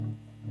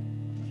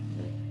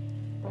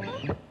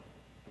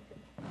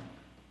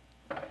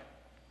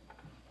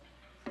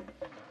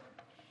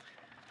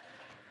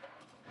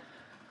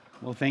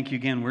Well, thank you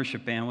again,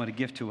 worship band. What a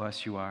gift to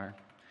us you are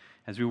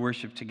as we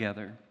worship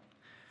together.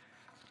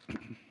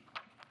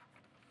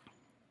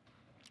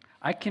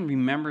 I can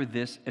remember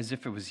this as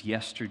if it was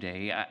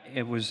yesterday.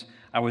 I was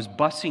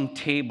bussing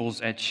tables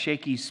at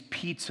Shakey's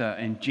Pizza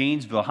in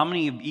Janesville. How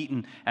many have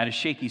eaten at a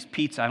Shakey's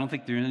Pizza? I don't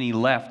think there's any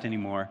left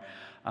anymore.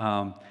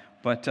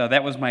 But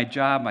that was my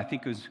job. I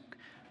think it was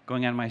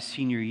going on my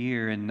senior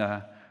year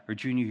or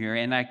junior year,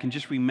 and I can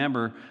just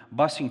remember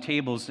bussing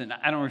tables. And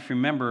I don't know if you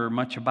remember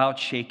much about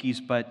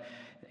Shakey's, but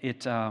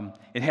it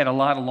had a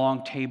lot of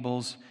long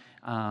tables.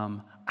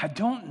 I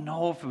don't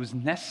know if it was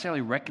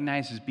necessarily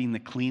recognized as being the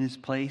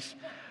cleanest place.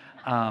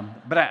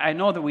 But I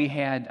know that we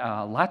had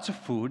lots of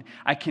food.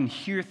 I can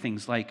hear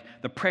things like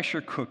the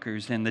pressure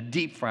cookers and the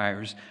deep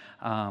fryers.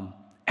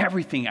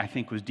 Everything, I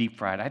think, was deep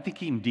fried. I think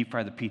he even deep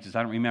fried the pizzas.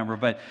 I don't remember.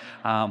 But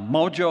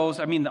Mojo's,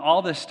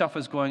 all this stuff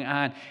was going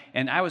on.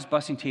 And I was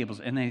bussing tables.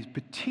 And a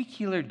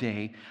particular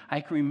day, I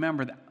can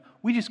remember that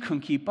we just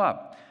couldn't keep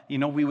up.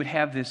 We would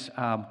have this,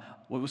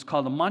 what was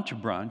called a munch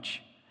brunch.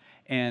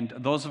 And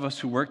those of us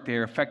who worked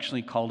there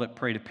affectionately called it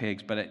Parade of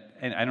Pigs, but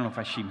I don't know if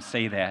I should even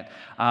say that.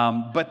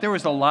 But there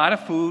was a lot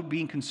of food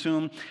being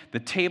consumed. The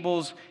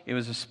tables, it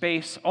was a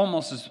space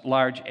almost as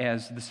large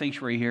as the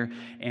sanctuary here,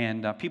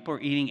 and people were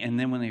eating, and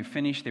then when they were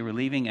finished, they were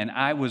leaving, and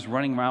I was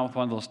running around with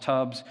one of those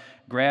tubs,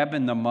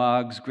 grabbing the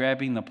mugs,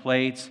 grabbing the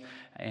plates,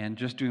 and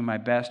just doing my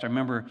best. I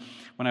remember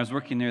when I was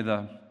working there,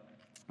 the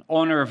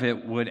owner of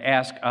it would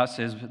ask us,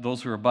 as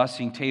those who are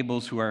bussing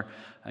tables who are,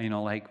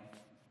 like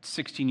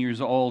 16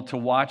 years old, to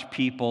watch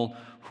people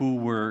who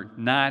were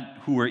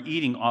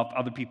eating off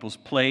other people's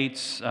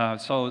plates.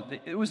 So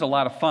it was a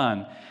lot of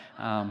fun.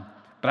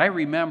 But I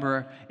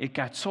remember it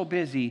got so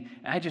busy,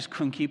 I just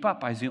couldn't keep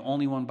up. I was the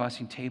only one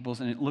bussing tables,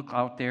 and it looked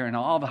out there, and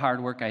all the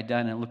hard work I'd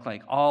done, and it looked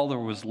like all there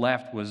was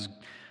left was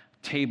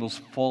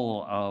tables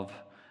full of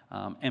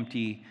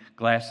empty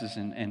glasses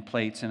and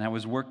plates, and I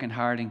was working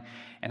hard,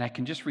 and I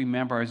can just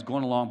remember I was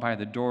going along by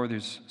the door.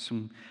 There's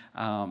some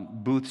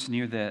booths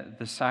near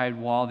the side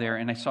wall there,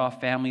 and I saw a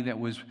family that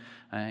was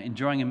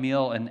enjoying a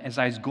meal, and as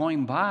I was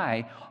going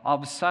by, all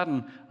of a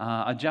sudden,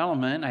 a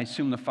gentleman, I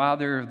assume the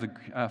father of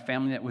the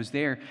family that was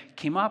there,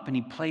 came up and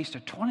he placed a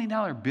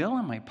 $20 bill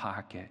in my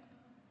pocket,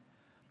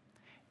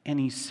 and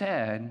he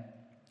said,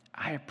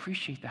 "I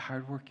appreciate the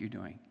hard work you're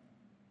doing."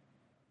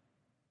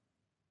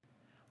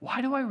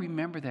 Why do I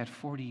remember that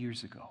 40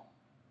 years ago?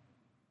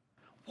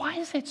 Why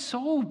is it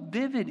so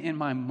vivid in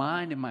my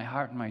mind, in my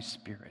heart, and my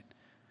spirit?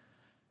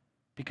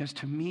 Because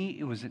to me,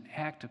 it was an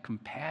act of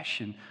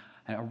compassion,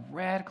 a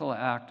radical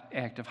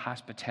act of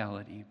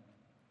hospitality.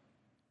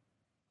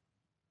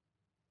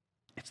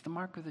 It's the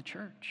mark of the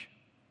church.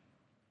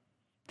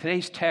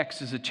 Today's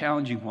text is a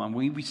challenging one.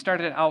 We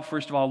started out,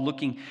 first of all,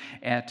 looking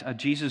at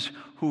Jesus,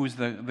 who is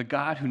the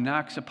God who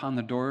knocks upon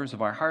the doors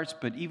of our hearts,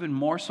 but even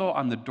more so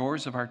on the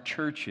doors of our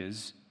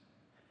churches,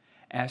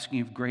 asking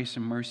if grace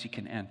and mercy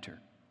can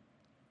enter.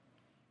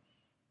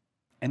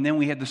 And then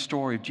we had the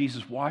story of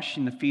Jesus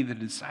washing the feet of the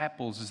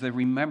disciples as they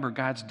remember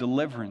God's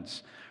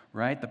deliverance,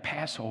 right? The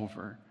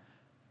Passover.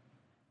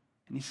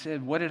 And he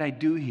said, "What did I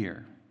do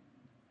here?"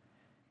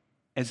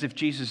 As if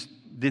Jesus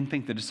didn't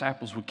think the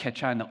disciples would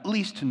catch on, at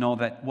least to know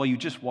that, well, you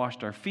just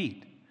washed our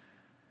feet.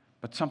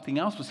 But something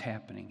else was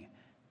happening.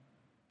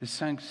 The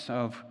sense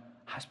of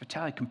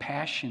hospitality,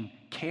 compassion,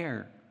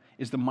 care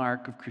is the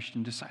mark of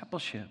Christian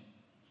discipleship.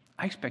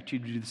 I expect you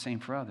to do the same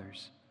for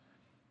others.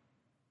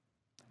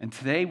 And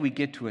today we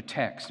get to a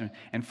text,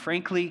 and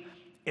frankly,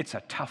 it's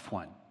a tough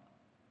one.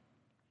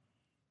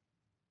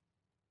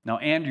 Now,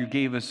 Andrew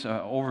gave us an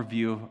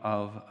overview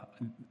of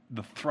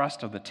the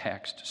thrust of the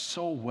text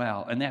so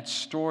well, and that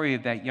story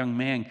of that young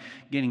man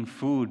getting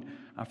food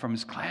from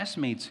his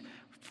classmates,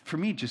 for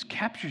me, just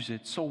captures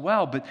it so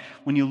well. But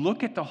when you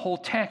look at the whole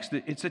text,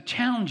 it's a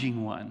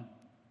challenging one,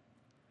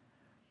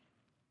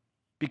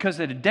 because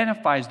it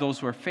identifies those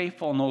who are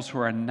faithful and those who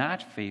are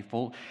not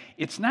faithful.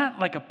 It's not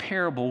like a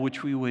parable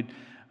which we would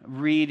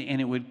read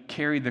and it would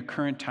carry the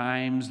current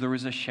times. There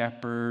was a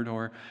shepherd,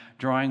 or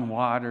drawing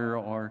water,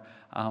 or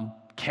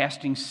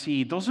casting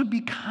seed. Those would be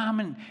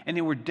common, and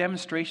they were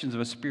demonstrations of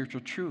a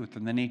spiritual truth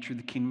and the nature of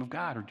the kingdom of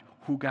God, or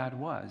who God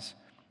was.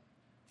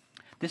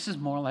 This is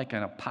more like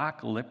an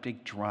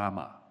apocalyptic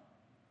drama.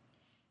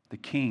 The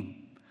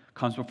king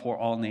comes before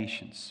all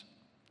nations,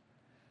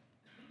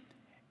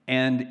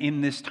 and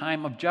in this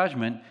time of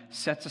judgment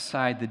sets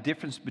aside the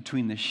difference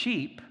between the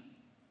sheep,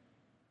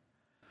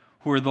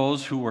 who are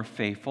those who were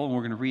faithful, and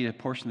we're going to read a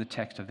portion of the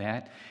text of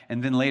that,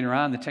 and then later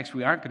on, the text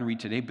we aren't going to read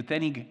today, but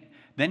then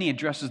he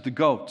addresses the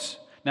goats.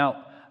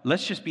 Now,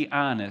 let's just be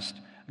honest.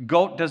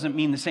 Goat doesn't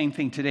mean the same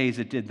thing today as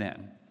it did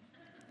then.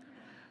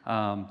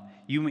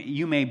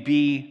 You may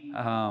be,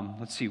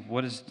 let's see,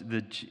 what does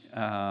the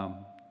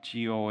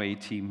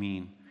GOAT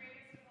mean?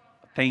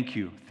 Thank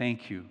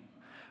you.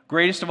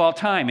 Greatest of all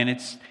time, and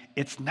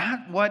it's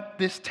not what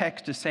this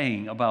text is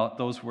saying about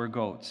those who are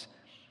goats.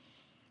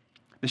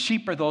 The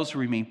sheep are those who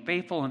remain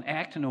faithful and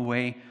act in a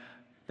way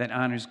that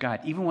honors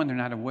God, even when they're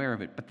not aware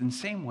of it. But in the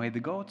same way, the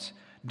goats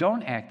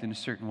don't act in a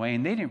certain way,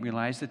 and they didn't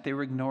realize that they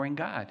were ignoring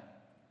God.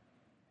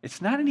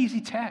 It's not an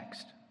easy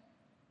text.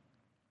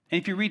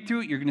 And if you read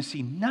through it, you're going to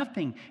see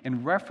nothing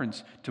in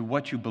reference to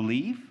what you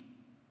believe.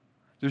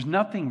 There's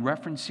nothing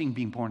referencing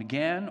being born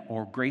again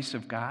or grace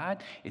of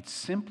God. It's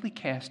simply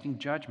casting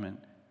judgment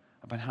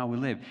about how we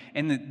live.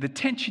 And the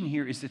tension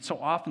here is that so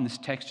often this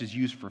text is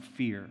used for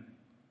fear.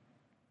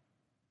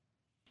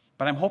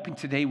 But I'm hoping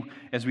today,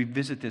 as we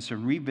visit this or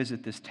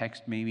revisit this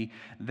text maybe,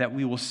 that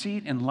we will see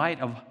it in light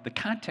of the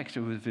context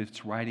of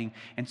its writing,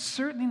 and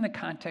certainly in the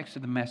context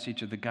of the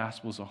message of the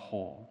gospel as a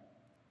whole.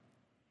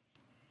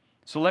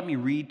 So let me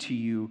read to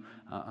you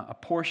a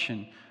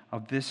portion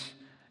of this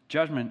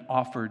judgment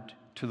offered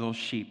to those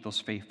sheep, those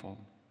faithful.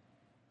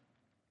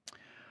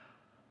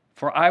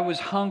 For I was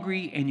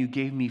hungry, and you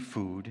gave me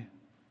food.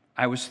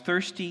 I was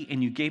thirsty,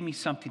 and you gave me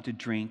something to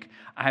drink.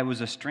 I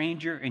was a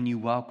stranger, and you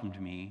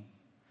welcomed me.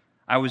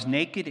 I was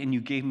naked, and you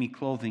gave me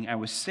clothing. I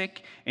was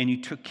sick, and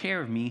you took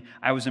care of me.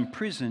 I was in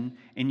prison,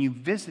 and you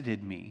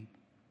visited me.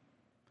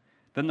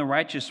 Then the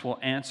righteous will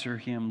answer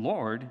him,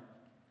 Lord,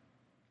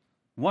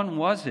 when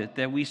was it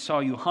that we saw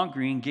you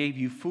hungry and gave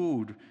you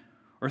food,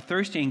 or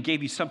thirsty and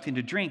gave you something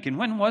to drink? And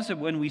when was it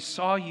when we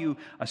saw you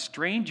a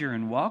stranger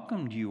and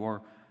welcomed you,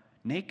 or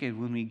naked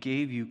when we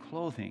gave you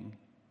clothing?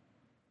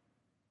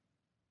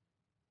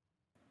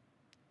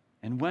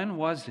 And when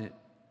was it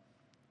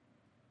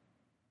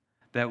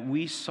that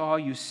we saw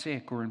you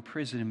sick or in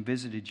prison and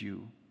visited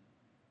you?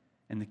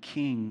 And the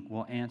king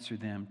will answer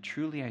them,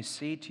 truly I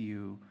say to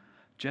you,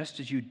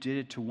 just as you did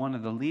it to one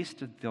of the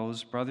least of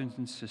those brothers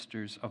and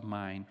sisters of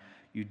mine,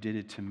 you did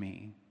it to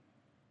me.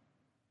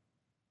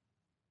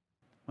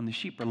 When the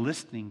sheep are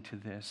listening to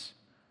this,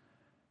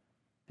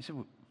 they said,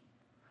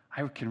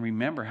 I can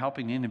remember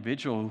helping an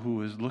individual who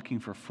was looking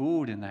for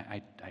food, and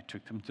I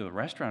took them to the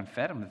restaurant,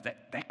 fed them.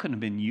 That couldn't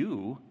have been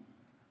you.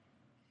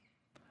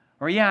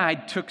 Or yeah, I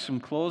took some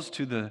clothes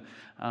to the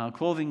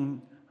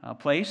clothing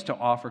place to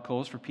offer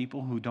clothes for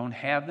people who don't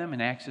have them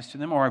and access to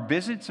them. Or I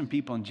visited some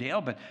people in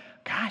jail, but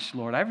gosh,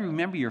 Lord, I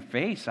remember your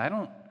face. I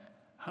don't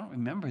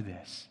remember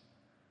this.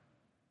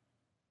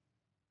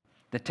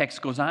 The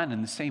text goes on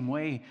in the same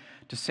way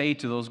to say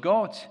to those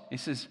goats, it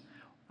says,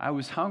 I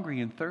was hungry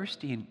and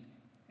thirsty,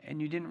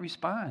 and you didn't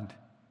respond.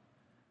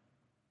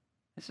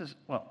 It says,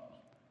 well,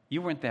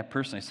 you weren't that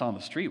person I saw on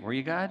the street, were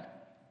you, God?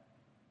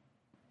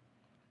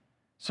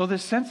 So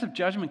this sense of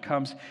judgment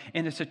comes,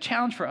 and it's a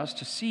challenge for us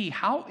to see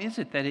how is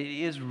it that it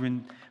is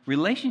in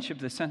relationship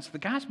to the sense of the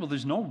gospel.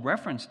 There's no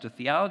reference to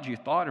theology or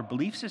thought or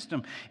belief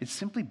system. It's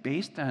simply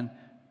based on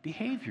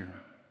behavior.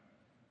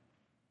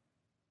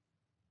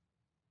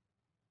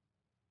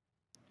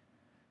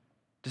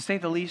 To say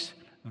the least,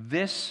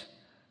 this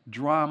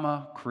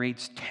drama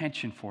creates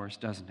tension for us,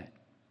 doesn't it?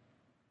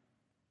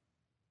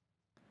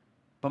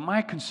 But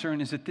my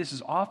concern is that this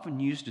is often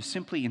used to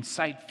simply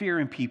incite fear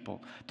in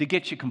people, to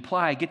get you to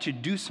comply, get you to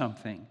do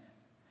something.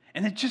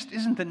 And it just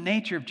isn't the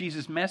nature of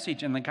Jesus'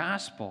 message and the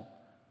gospel.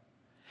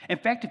 In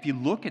fact, if you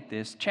look at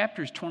this,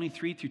 chapters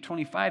 23 through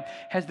 25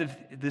 has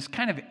this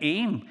kind of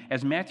aim,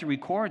 as Matthew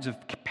records, of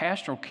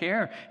pastoral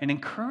care and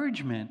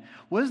encouragement.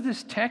 Was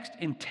this text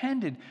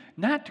intended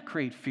not to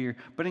create fear,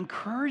 but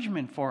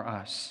encouragement for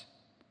us?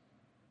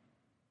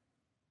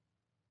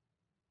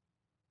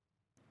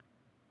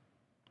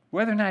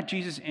 Whether or not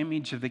Jesus'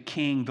 image of the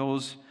king,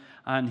 those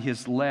on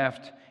his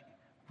left,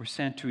 were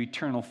sent to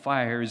eternal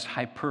fire is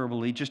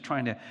hyperbole, just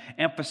trying to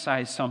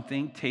emphasize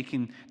something,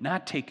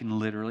 not taken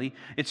literally.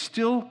 It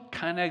still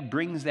kind of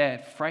brings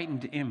that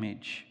frightened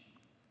image.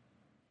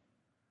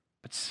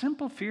 But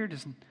simple fear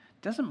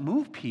doesn't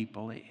move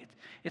people.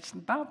 It's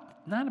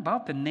not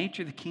about the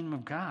nature of the kingdom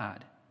of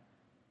God.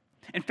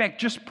 In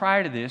fact, just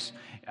prior to this,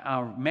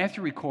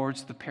 Matthew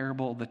records the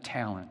parable of the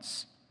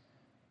talents.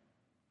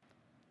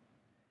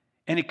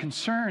 And it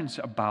concerns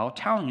about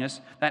telling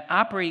us that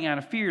operating out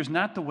of fear is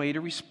not the way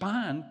to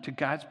respond to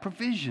God's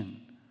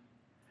provision.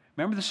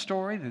 Remember the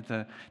story that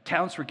the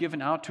talents were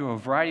given out to a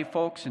variety of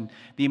folks, and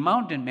the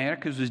amount didn't matter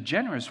because it was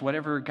generous,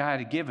 whatever God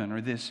had given,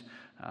 or this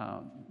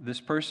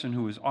person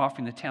who was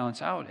offering the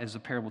talents out, as the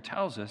parable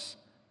tells us.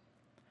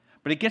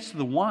 But it gets to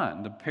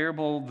the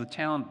parable, the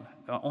talent,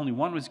 only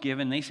one was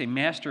given. They say,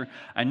 Master,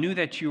 I knew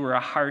that you were a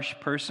harsh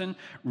person,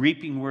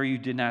 reaping where you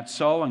did not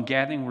sow and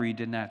gathering where you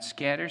did not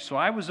scatter, so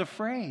I was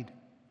afraid.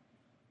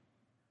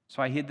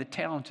 So I hid the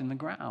talent in the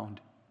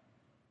ground.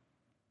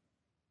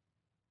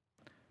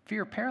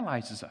 Fear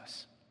paralyzes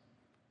us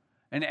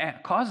and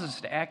causes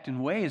us to act in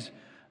ways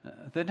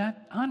that not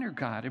honor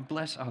God and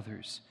bless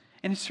others.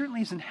 And it certainly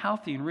isn't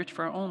healthy and rich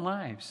for our own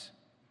lives.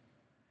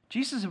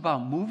 Jesus is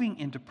about moving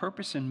into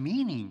purpose and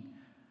meaning,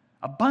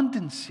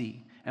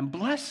 abundancy and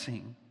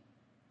blessing.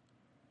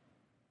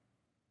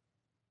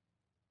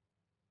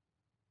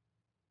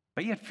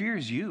 But yet fear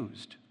is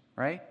used,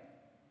 right?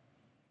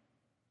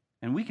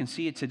 And we can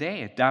see it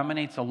today. It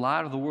dominates a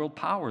lot of the world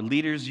power.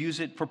 Leaders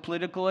use it for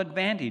political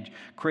advantage,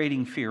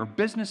 creating fear.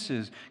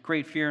 Businesses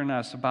create fear in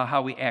us about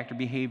how we act or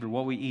behave or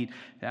what we eat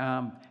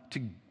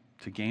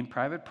to gain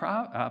private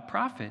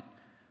profit.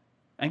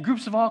 And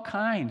groups of all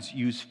kinds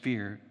use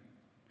fear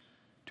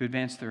to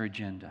advance their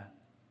agenda.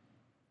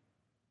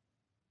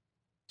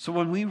 So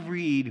when we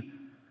read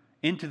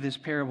into this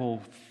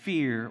parable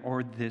fear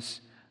or this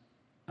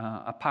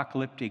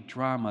apocalyptic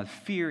drama,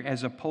 fear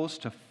as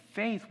opposed to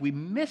faith, we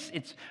miss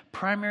its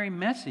primary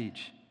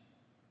message.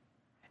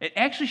 It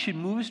actually should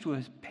move us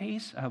to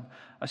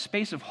a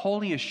space of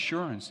holy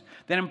assurance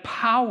that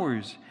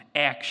empowers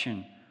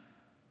action.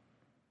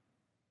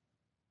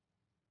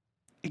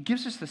 It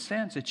gives us the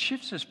sense, it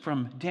shifts us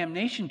from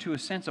damnation to a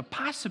sense of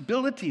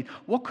possibility.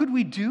 What could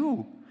we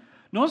do?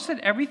 Notice that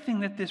everything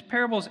that this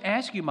parable is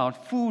asking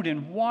about, food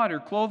and water,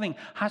 clothing,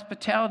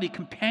 hospitality,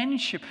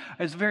 companionship,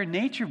 is the very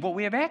nature of what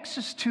we have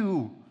access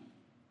to.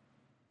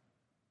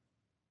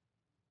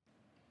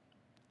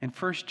 In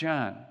 1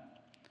 John,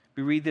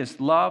 we read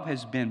this: love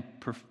has been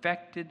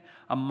perfected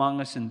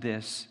among us in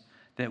this,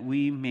 that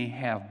we may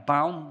have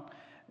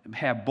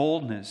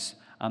boldness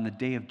on the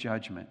day of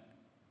judgment.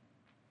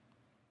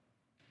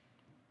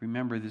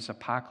 Remember, this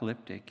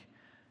apocalyptic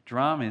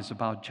drama is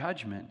about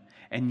judgment.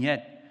 And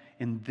yet,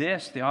 in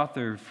this, the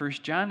author of 1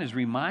 John is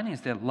reminding us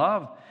that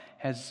love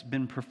has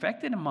been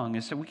perfected among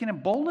us, so we can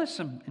have boldness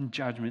in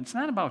judgment. It's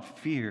not about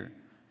fear.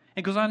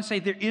 It goes on to say,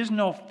 there is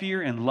no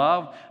fear in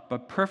love,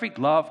 but perfect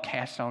love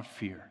casts out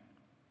fear.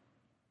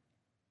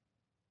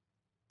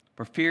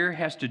 For fear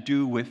has to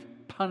do with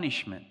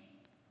punishment.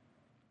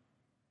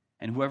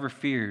 And whoever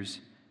fears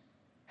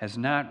has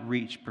not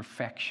reached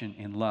perfection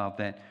in love.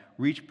 That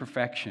reach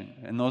perfection.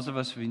 And those of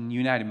us who've been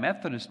United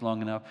Methodist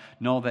long enough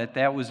know that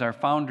that was our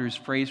founder's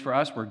phrase for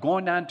us. We're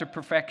going on to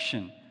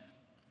perfection.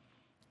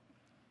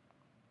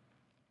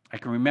 I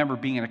can remember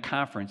being at a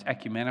conference,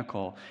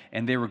 ecumenical,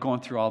 and they were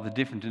going through all the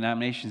different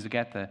denominations that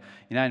got the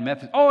United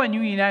Methodist. Oh, and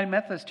you United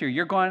Methodist here,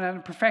 you're going on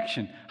to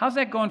perfection. How's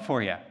that going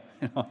for you?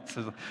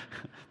 So,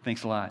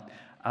 thanks a lot.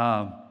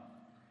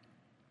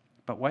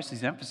 But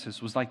Wesley's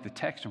emphasis was like the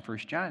text in 1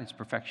 John. It's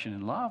perfection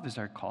in love is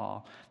our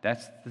call.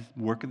 That's the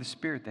work of the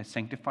Spirit, that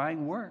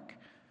sanctifying work.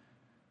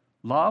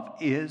 Love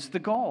is the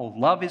goal.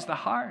 Love is the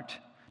heart,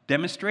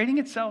 demonstrating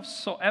itself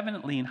so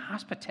evidently in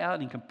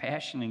hospitality and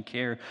compassion and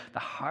care. The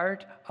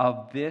heart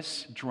of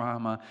this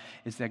drama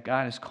is that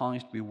God is calling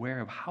us to be aware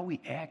of how we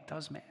act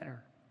does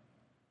matter.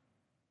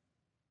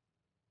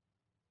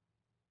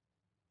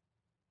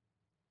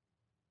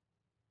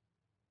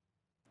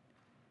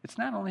 It's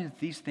not only that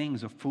these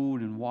things of food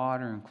and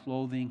water and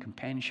clothing,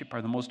 companionship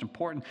are the most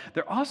important,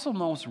 they're also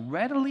most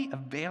readily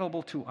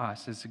available to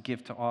us as a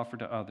gift to offer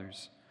to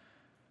others.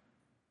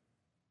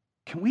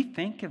 Can we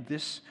think of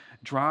this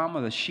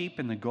drama, the sheep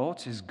and the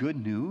goats, as good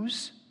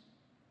news?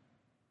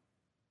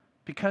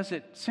 Because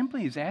it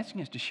simply is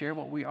asking us to share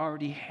what we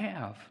already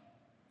have.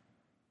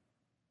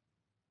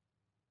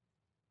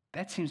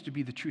 That seems to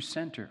be the true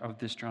center of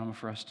this drama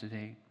for us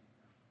today.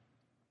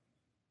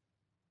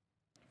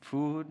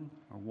 Food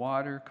or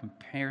water,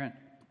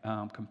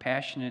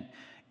 compassionate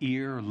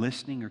ear, or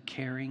listening or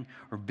caring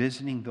or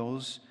visiting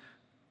those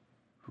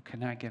who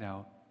cannot get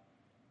out.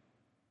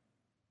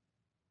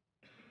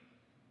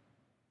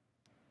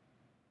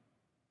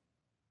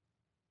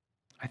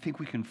 I think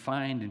we can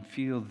find and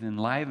feel the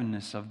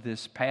enlivenedness of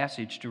this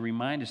passage to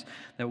remind us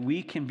that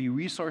we can be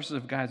resources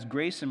of God's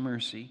grace and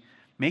mercy,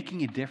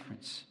 making a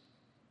difference.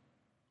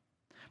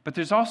 But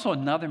there's also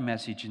another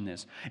message in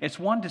this. It's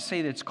one to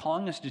say that it's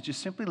calling us to just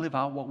simply live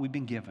out what we've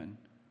been given.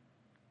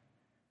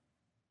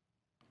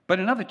 But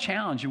another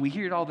challenge, and we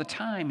hear it all the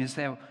time, is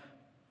that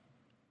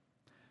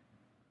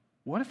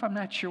what if I'm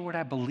not sure what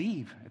I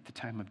believe at the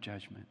time of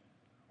judgment?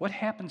 What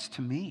happens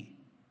to me?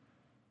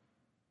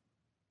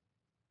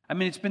 I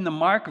mean, it's been the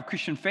mark of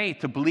Christian faith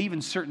to believe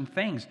in certain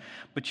things.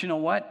 But you know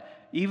what?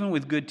 Even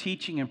with good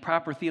teaching and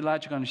proper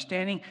theological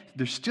understanding,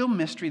 there's still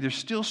mystery, there's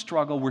still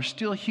struggle, we're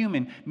still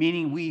human,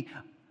 meaning we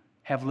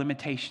have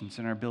limitations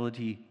in our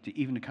ability to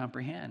even to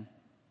comprehend.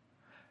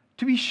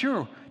 To be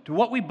sure, to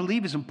what we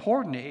believe is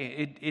important.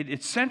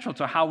 It's central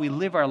to how we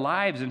live our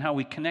lives and how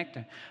we connect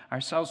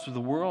ourselves to the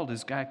world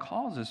as God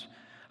calls us.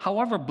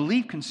 However,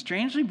 belief can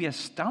strangely be a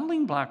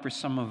stumbling block for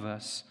some of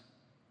us.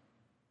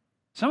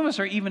 Some of us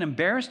are even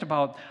embarrassed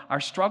about our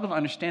struggle to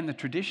understand the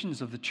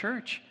traditions of the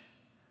church.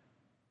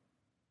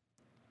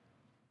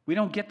 We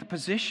don't get the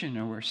position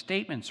or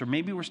statements, or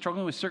maybe we're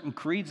struggling with certain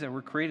creeds that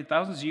were created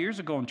thousands of years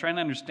ago and trying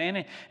to understand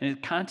it in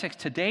context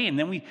today, and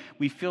then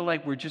we feel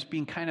like we're just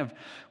being kind of,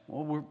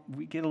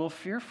 we get a little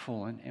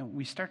fearful and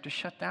we start to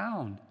shut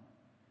down.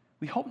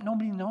 We hope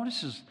nobody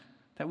notices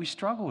that we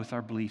struggle with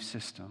our belief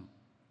system.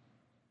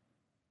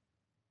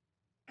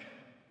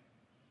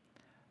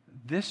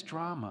 This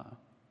drama,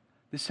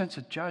 this sense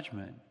of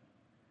judgment,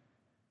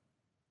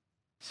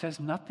 says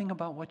nothing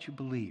about what you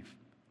believe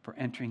for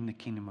entering the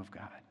kingdom of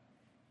God.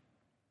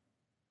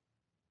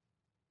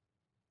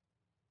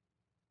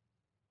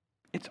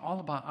 It's all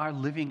about our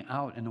living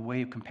out in a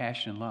way of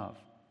compassion and love.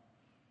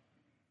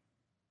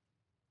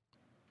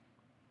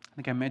 I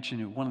think I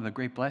mentioned one of the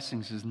great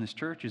blessings is in this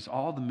church is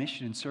all the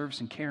mission and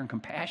service and care and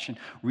compassion,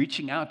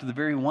 reaching out to the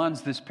very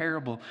ones this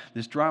parable,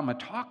 this drama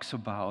talks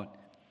about.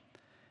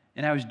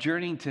 And I was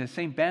journeying to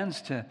St.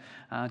 Ben's to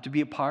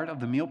be a part of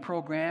the meal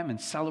program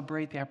and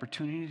celebrate the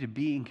opportunity to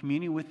be in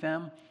community with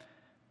them.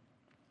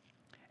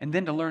 And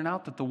then to learn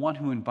out that the one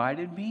who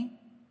invited me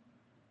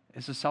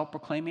is a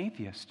self-proclaimed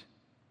atheist.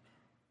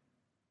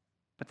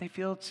 But they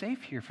feel it's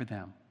safe here for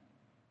them.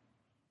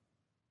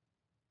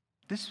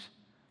 This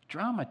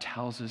drama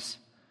tells us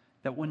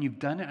that when you've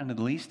done it unto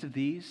the least of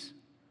these,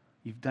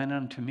 you've done it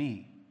unto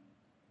me.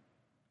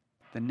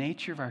 The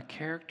nature of our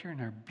character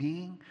and our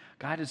being,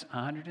 God is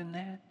honored in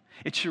that.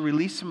 It should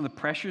release some of the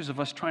pressures of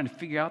us trying to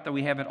figure out that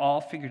we have it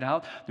all figured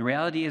out. The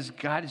reality is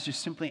God is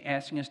just simply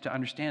asking us to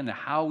understand that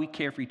how we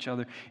care for each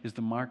other is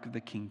the mark of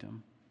the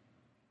kingdom.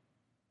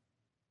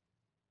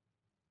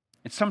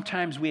 And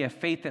sometimes we have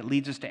faith that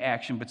leads us to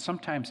action, but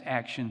sometimes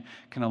action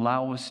can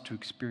allow us to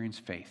experience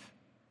faith.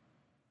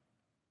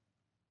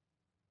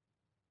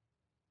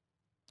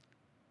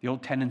 The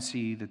old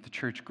tendency that the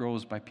church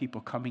grows by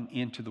people coming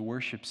into the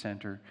worship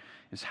center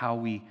is how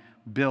we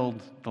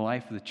build the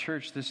life of the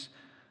church. This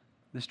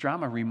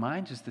drama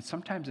reminds us that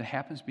sometimes it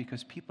happens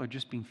because people are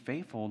just being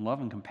faithful and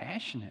loving and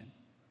compassionate.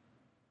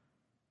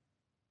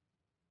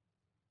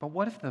 But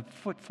what if the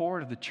foot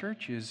forward of the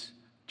church is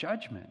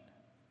judgment?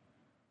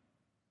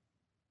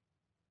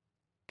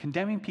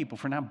 Condemning people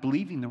for not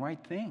believing the right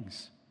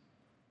things.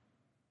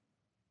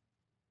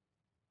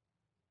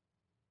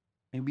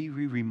 May we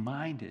be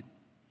reminded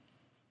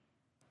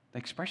that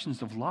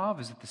expressions of love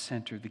is at the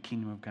center of the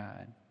kingdom of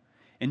God.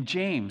 And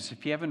James,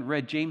 if you haven't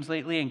read James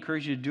lately, I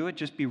encourage you to do it.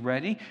 Just be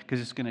ready, because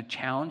it's going to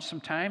challenge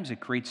sometimes. It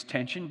creates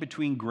tension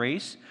between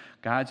grace,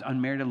 God's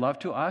unmerited love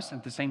to us, and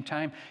at the same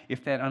time,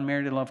 if that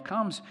unmerited love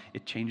comes,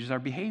 it changes our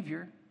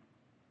behavior.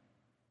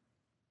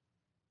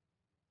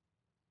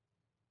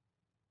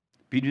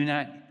 But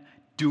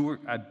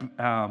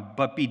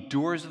be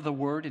doers of the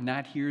word and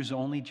not hearers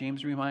only,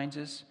 James reminds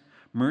us.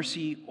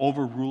 Mercy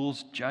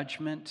overrules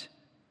judgment.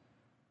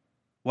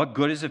 What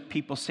good is if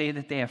people say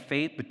that they have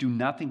faith but do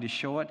nothing to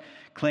show it?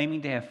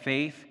 Claiming to have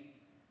faith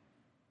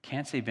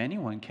can't save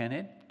anyone, can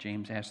it?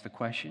 James asked the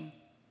question.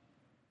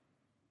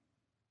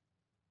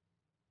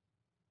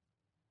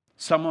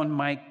 Someone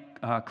might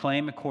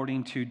claim,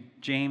 according to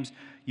James,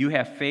 you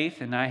have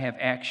faith and I have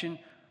action,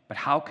 but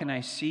how can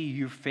I see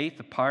your faith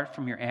apart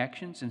from your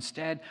actions?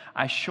 Instead,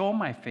 I show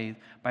my faith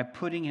by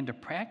putting into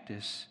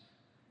practice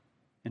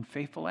in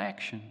faithful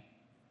action.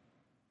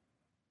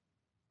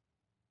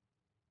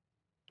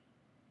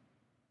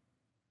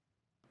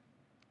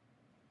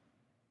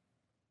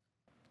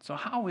 So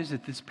how is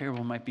it this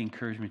parable might be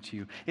encouragement to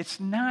you?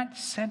 It's not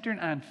centered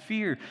on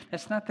fear.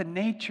 That's not the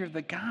nature of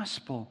the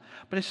gospel.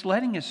 But it's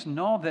letting us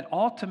know that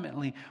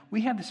ultimately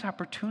we have this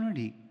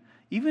opportunity,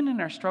 even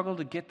in our struggle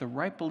to get the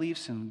right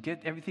beliefs and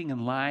get everything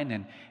in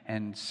line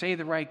and say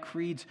the right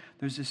creeds,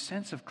 there's a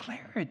sense of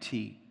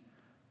clarity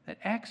that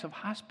acts of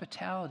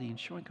hospitality and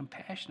showing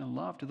compassion and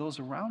love to those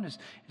around us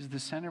is the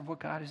center of what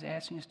God is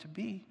asking us to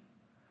be.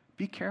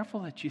 Be careful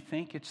that you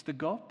think it's the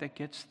goat that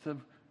gets the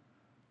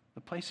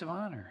place of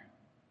honor.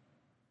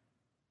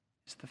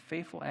 It's the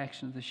faithful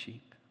action of the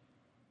sheep.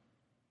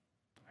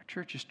 Our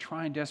church is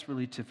trying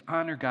desperately to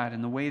honor God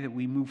in the way that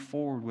we move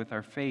forward with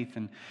our faith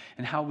and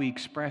how we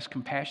express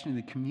compassion in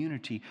the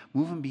community,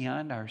 moving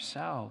beyond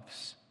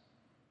ourselves.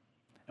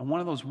 And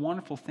one of those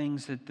wonderful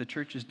things that the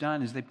church has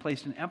done is they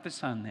placed an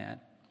emphasis on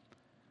that.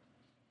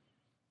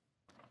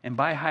 And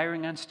by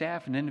hiring on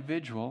staff an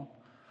individual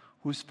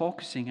who is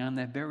focusing on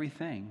that very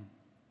thing,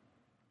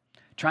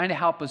 trying to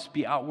help us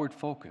be outward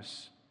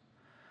focused.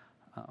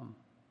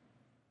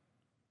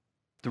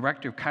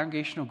 Director of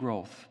Congregational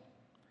Growth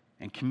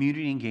and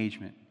Community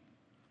Engagement.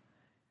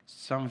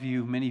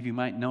 Many of you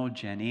might know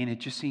Jenny, and it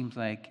just seems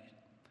like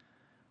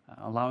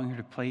allowing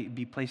her to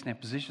be placed in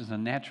that position is a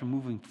natural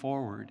moving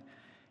forward.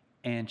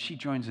 And she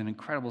joins an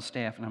incredible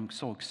staff, and I'm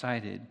so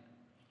excited.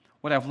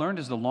 What I've learned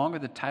is the longer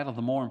the title,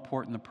 the more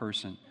important the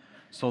person.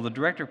 So the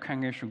Director of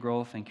Congregational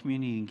Growth and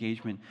Community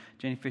Engagement,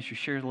 Jenny Fisher,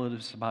 share a little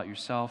bit about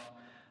yourself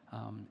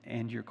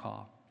and your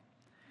call.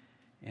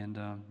 And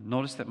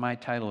notice that my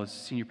title is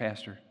Senior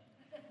Pastor.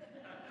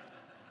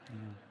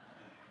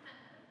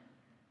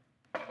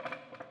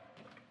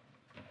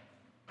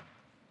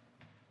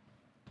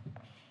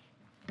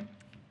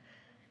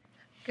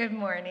 Good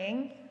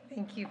morning.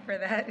 Thank you for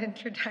that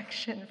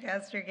introduction,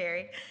 Pastor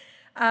Gary.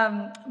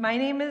 My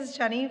name is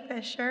Jenny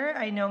Fisher.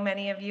 I know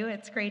many of you.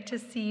 It's great to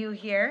see you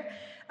here.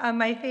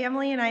 My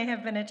family and I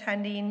have been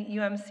attending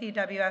UMC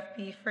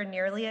WFB for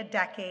nearly a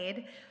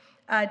decade.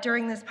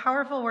 During this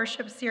powerful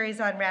worship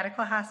series on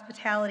radical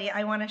hospitality,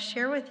 I want to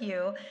share with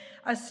you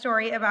a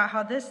story about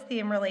how this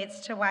theme relates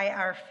to why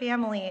our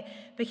family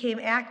became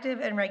active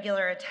and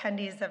regular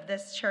attendees of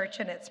this church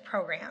and its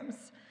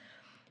programs.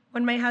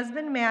 When my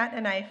husband Matt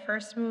and I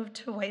first moved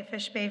to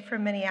Whitefish Bay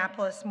from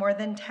Minneapolis more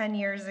than 10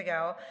 years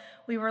ago,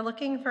 we were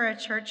looking for a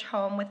church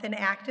home with an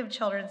active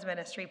children's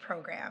ministry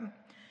program.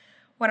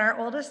 When our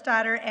oldest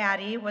daughter,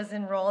 Addie, was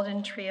enrolled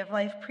in Tree of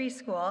Life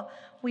preschool,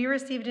 we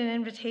received an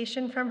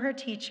invitation from her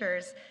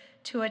teachers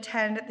to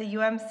attend the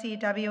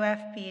UMC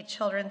WFB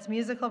children's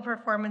musical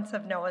performance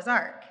of Noah's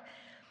Ark.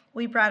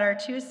 We brought our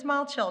two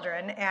small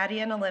children,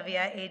 Addie and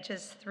Olivia,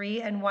 ages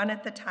 3 and 1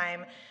 at the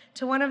time,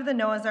 to one of the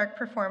Noah's Ark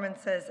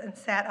performances and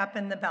sat up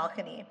in the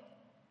balcony.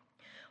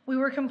 We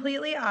were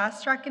completely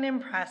awestruck and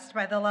impressed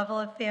by the level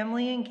of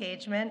family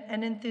engagement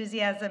and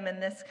enthusiasm in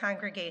this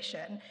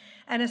congregation,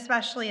 and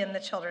especially in the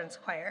children's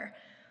choir.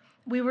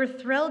 We were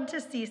thrilled to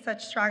see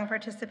such strong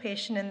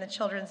participation in the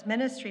children's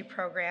ministry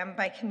program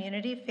by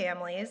community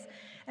families,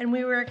 and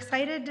we were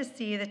excited to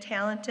see the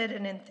talented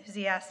and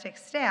enthusiastic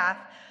staff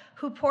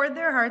who poured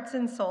their hearts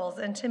and souls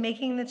into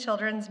making the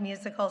children's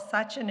musical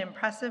such an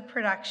impressive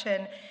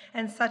production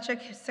and such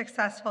a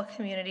successful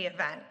community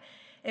event.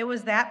 It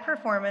was that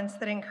performance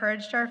that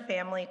encouraged our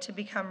family to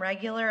become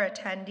regular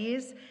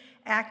attendees,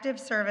 active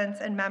servants,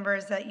 and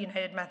members at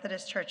United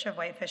Methodist Church of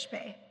Whitefish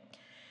Bay.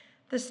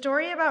 The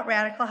story about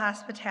radical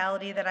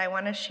hospitality that I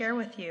want to share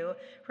with you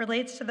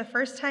relates to the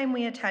first time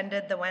we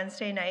attended the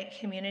Wednesday night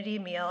community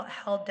meal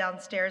held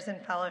downstairs in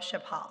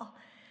Fellowship Hall.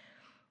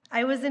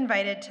 I was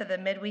invited to the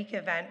midweek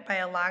event by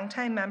a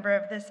longtime member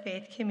of this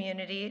faith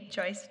community,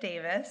 Joyce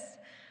Davis.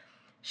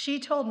 She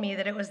told me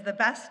that it was the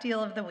best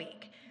deal of the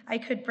week. I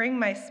could bring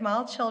my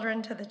small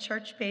children to the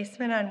church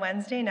basement on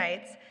Wednesday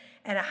nights,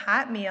 and a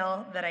hot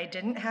meal that I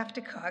didn't have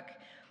to cook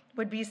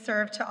would be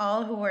served to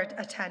all who were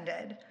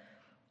attended.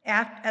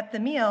 After the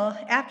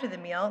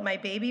meal, my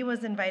baby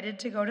was invited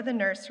to go to the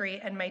nursery,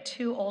 and my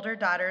 2 older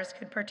daughters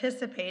could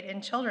participate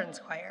in children's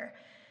choir.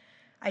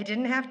 I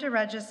didn't have to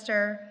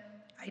register.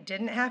 I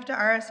didn't have to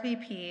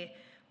RSVP.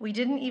 We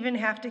didn't even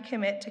have to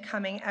commit to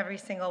coming every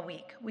single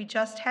week. We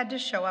just had to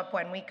show up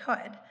when we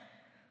could.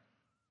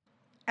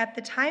 At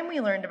the time we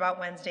learned about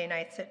Wednesday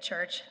nights at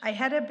church, I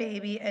had a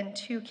baby and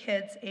 2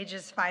 kids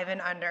ages 5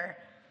 and under.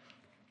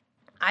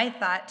 I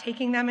thought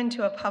taking them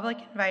into a public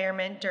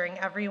environment during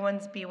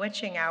everyone's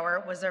bewitching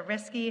hour was a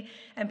risky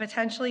and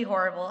potentially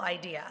horrible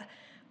idea.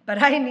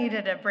 But I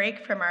needed a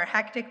break from our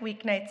hectic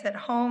weeknights at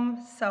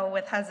home, so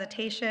with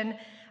hesitation,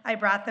 I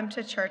brought them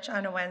to church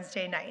on a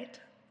Wednesday night.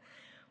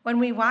 When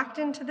we walked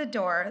into the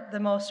door, the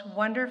most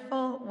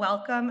wonderful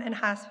welcome and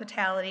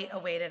hospitality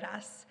awaited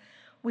us.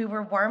 We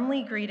were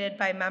warmly greeted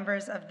by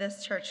members of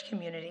this church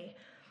community.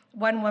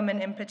 One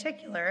woman in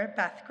particular,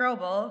 Beth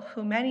Grobel,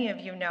 who many of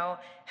you know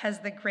has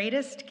the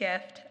greatest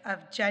gift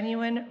of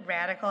genuine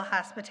radical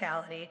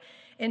hospitality,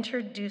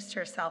 introduced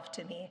herself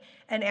to me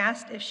and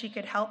asked if she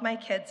could help my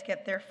kids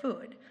get their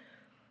food.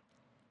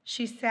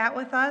 She sat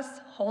with us,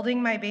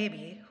 holding my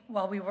baby,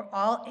 while we were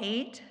all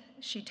ate.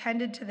 She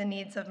tended to the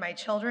needs of my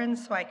children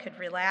so I could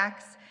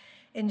relax,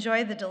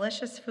 enjoy the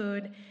delicious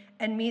food,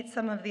 and meet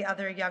some of the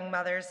other young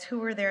mothers who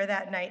were there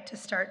that night to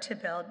start to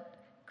build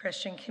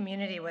Christian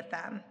community with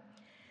them.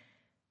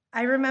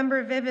 I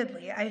remember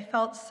vividly, I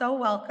felt so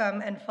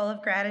welcome and full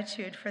of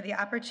gratitude for the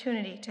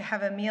opportunity to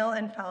have a meal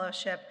and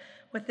fellowship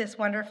with this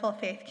wonderful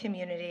faith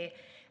community,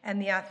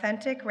 and the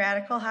authentic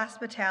radical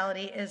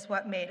hospitality is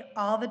what made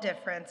all the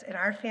difference in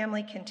our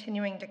family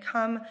continuing to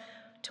come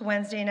to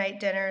Wednesday night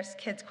dinners,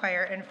 kids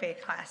choir, and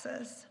faith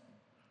classes.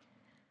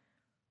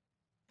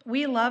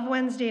 We love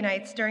Wednesday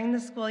nights during the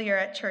school year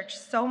at church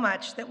so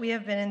much that we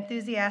have been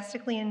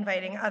enthusiastically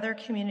inviting other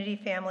community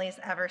families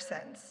ever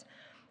since.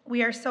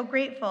 We are so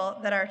grateful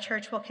that our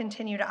church will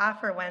continue to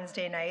offer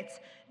Wednesday nights,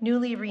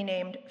 newly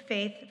renamed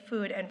Faith,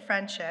 Food, and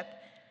Friendship,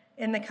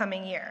 in the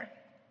coming year.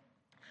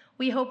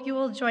 We hope you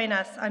will join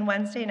us on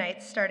Wednesday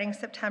nights starting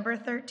September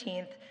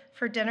 13th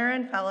for dinner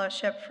and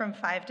fellowship from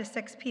 5 to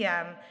 6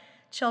 p.m.,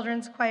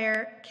 children's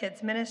choir,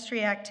 kids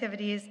ministry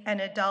activities,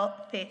 and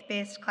adult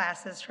faith-based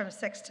classes from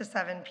 6 to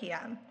 7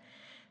 p.m.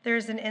 There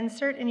is an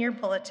insert in your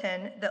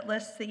bulletin that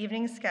lists the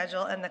evening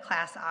schedule and the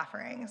class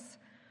offerings.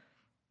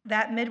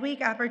 That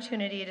midweek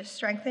opportunity to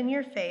strengthen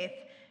your faith,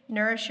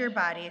 nourish your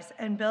bodies,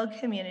 and build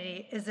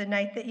community is a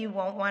night that you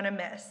won't want to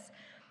miss.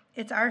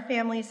 It's our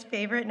family's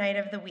favorite night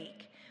of the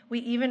week. We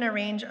even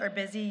arrange our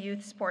busy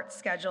youth sports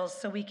schedules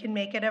so we can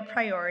make it a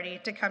priority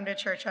to come to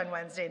church on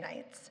Wednesday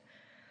nights.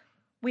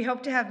 We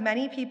hope to have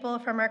many people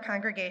from our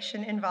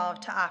congregation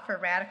involved to offer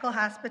radical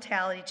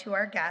hospitality to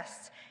our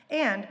guests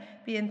and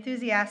be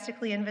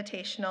enthusiastically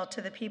invitational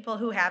to the people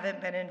who haven't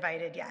been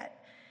invited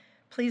yet.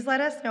 Please let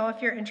us know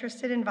if you're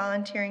interested in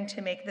volunteering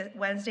to make the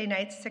Wednesday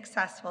nights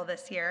successful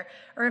this year,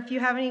 or if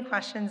you have any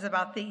questions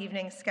about the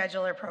evening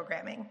schedule or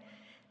programming.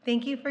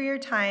 Thank you for your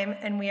time,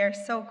 and we are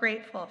so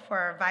grateful for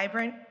our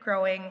vibrant,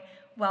 growing,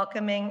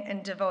 welcoming,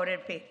 and devoted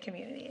faith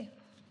community.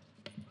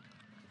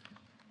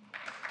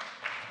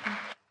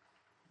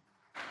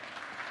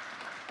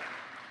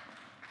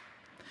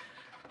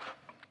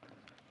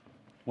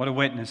 What a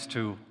witness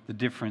to the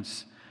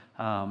difference,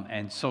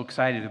 and so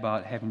excited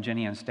about having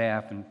Jenny on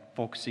staff and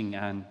focusing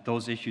on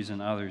those issues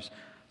and others.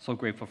 So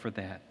grateful for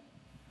that.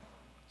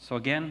 So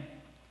again,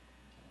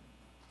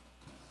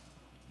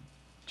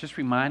 just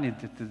reminded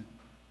that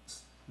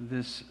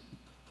this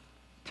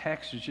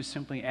text is just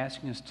simply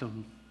asking us to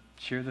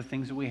share the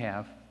things that we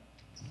have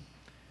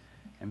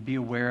and be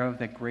aware of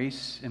that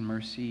grace and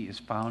mercy is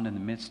found in the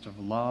midst of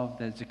love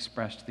that is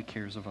expressed to the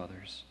cares of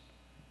others.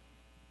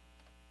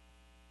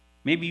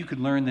 Maybe you could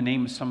learn the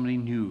name of somebody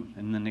new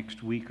in the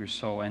next week or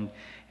so and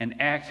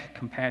act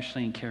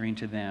compassionately and caring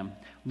to them.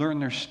 Learn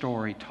their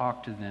story,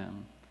 talk to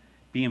them,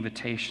 be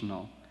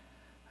invitational,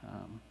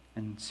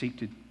 and seek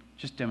to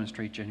just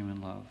demonstrate genuine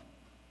love.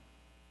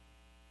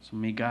 So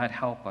may God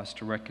help us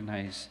to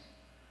recognize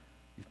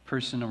the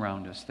person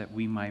around us that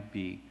we might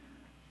be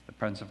the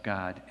presence of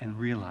God and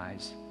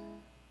realize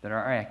that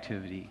our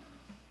activity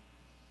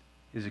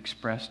is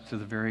expressed to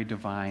the very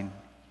divine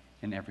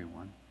in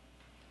everyone.